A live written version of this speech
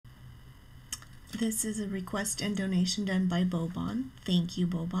This is a request and donation done by Bobon. Thank you,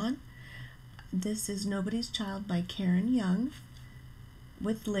 Bobon. This is Nobody's Child by Karen Young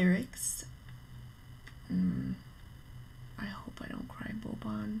with lyrics. I hope I don't cry,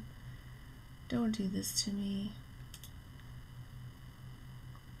 Bobon. Don't do this to me.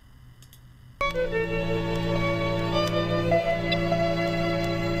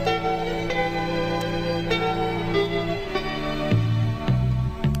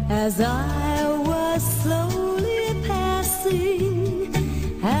 As I was slowly passing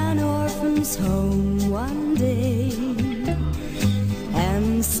an orphan's home one day,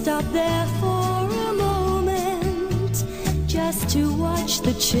 and stopped there for a moment just to watch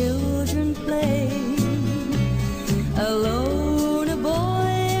the children play. Alone a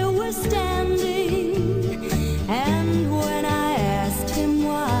boy was standing, and when I asked him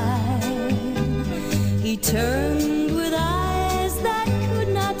why, he turned with eyes that could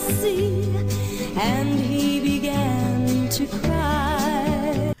not see, and he began to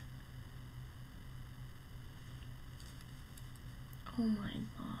cry. Oh my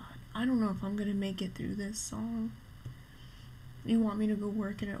god. I don't know if I'm gonna make it through this song. You want me to go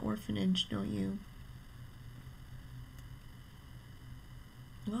work at an orphanage, don't you?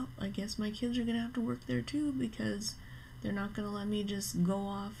 Well, I guess my kids are gonna have to work there too, because they're not gonna let me just go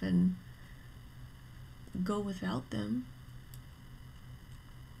off and go without them.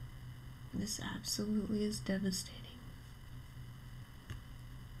 This absolutely is devastating.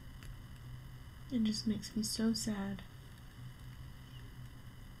 It just makes me so sad.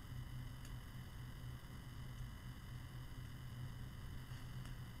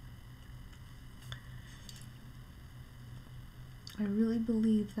 I really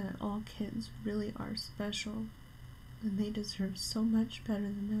believe that all kids really are special, and they deserve so much better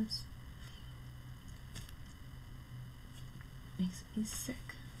than this. Makes me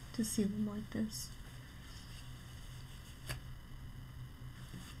sick to see them like this.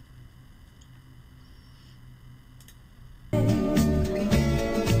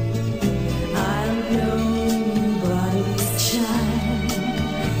 I'm nobody's child.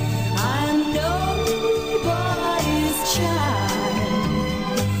 I'm nobody's child.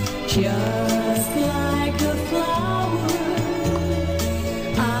 Just like a flower,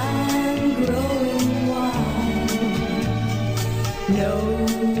 I'm growing wild. No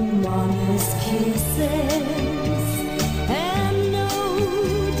mama's kisses and no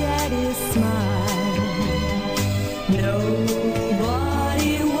daddy's smile.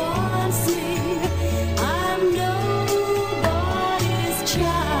 Nobody wants me. I'm nobody's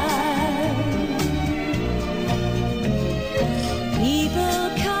child. People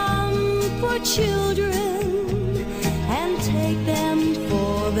come for children and take them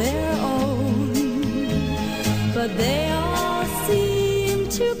for their own, but they all seem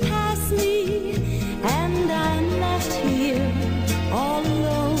to pass me, and I'm left here all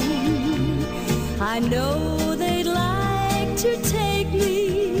alone. I know they'd like to take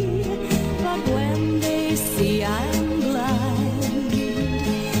me, but when they see I'm blind,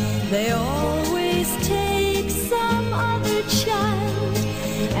 they always take some other child,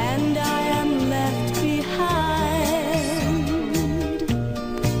 and I am left behind.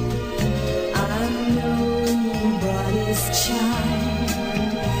 I'm nobody's child.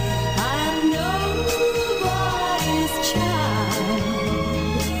 I'm nobody's child.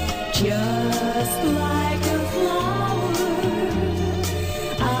 Just like a flower,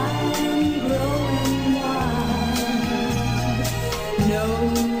 I'm growing wild. No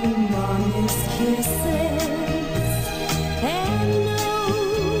mommy's kisses and no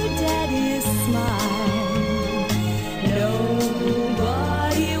daddy's smile.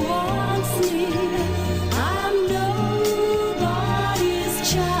 Nobody wants me. I'm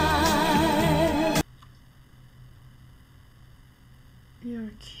nobody's child.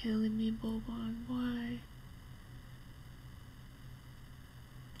 You're killing me, Bobon. Why?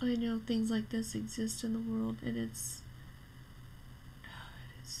 I know things like this exist in the world, and it's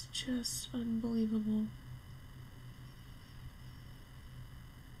just unbelievable.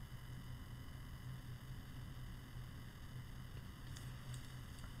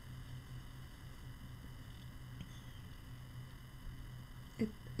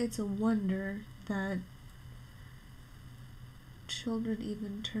 It's a wonder that children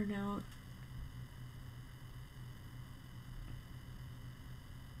even turn out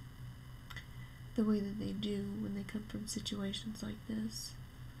the way that they do when they come from situations like this,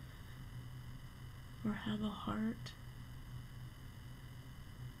 or have a heart.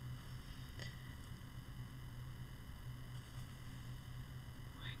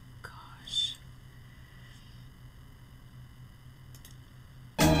 My gosh.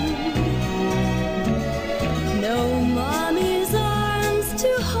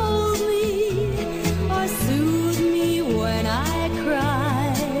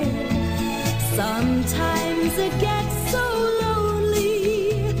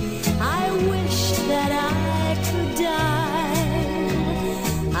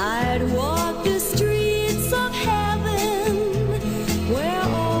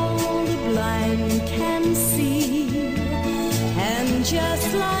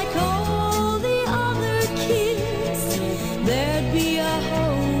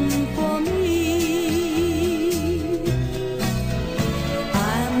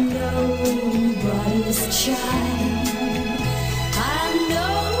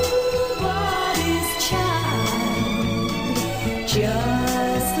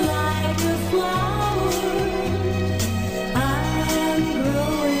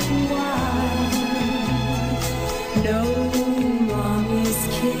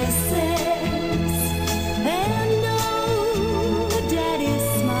 kisses and no daddy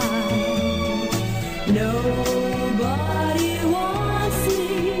smile. Nobody wants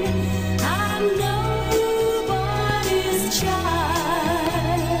me. I'm nobody's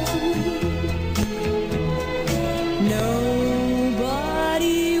child.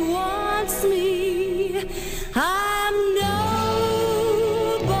 Nobody wants me. I'm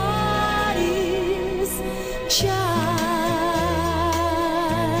nobody's child.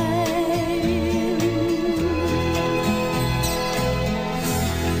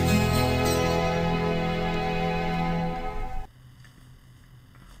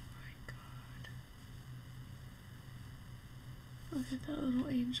 Look at that little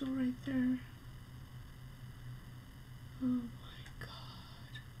angel right there. Oh my God.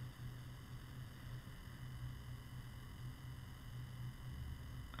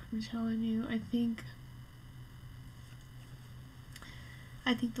 I'm telling you, I think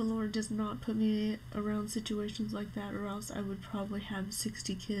the Lord does not put me around situations like that, or else I would probably have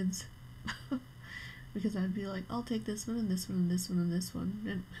 60 kids. Because I'd be like, I'll take this one and this one and this one and this one.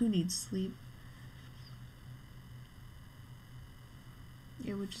 And who needs sleep?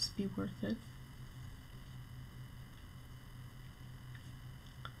 It would just be worth it.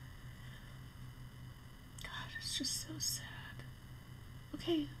 God, it's just so sad.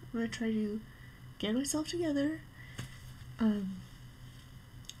 Okay, I'm gonna try to get myself together. Please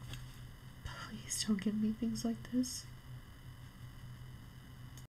don't give me things like this.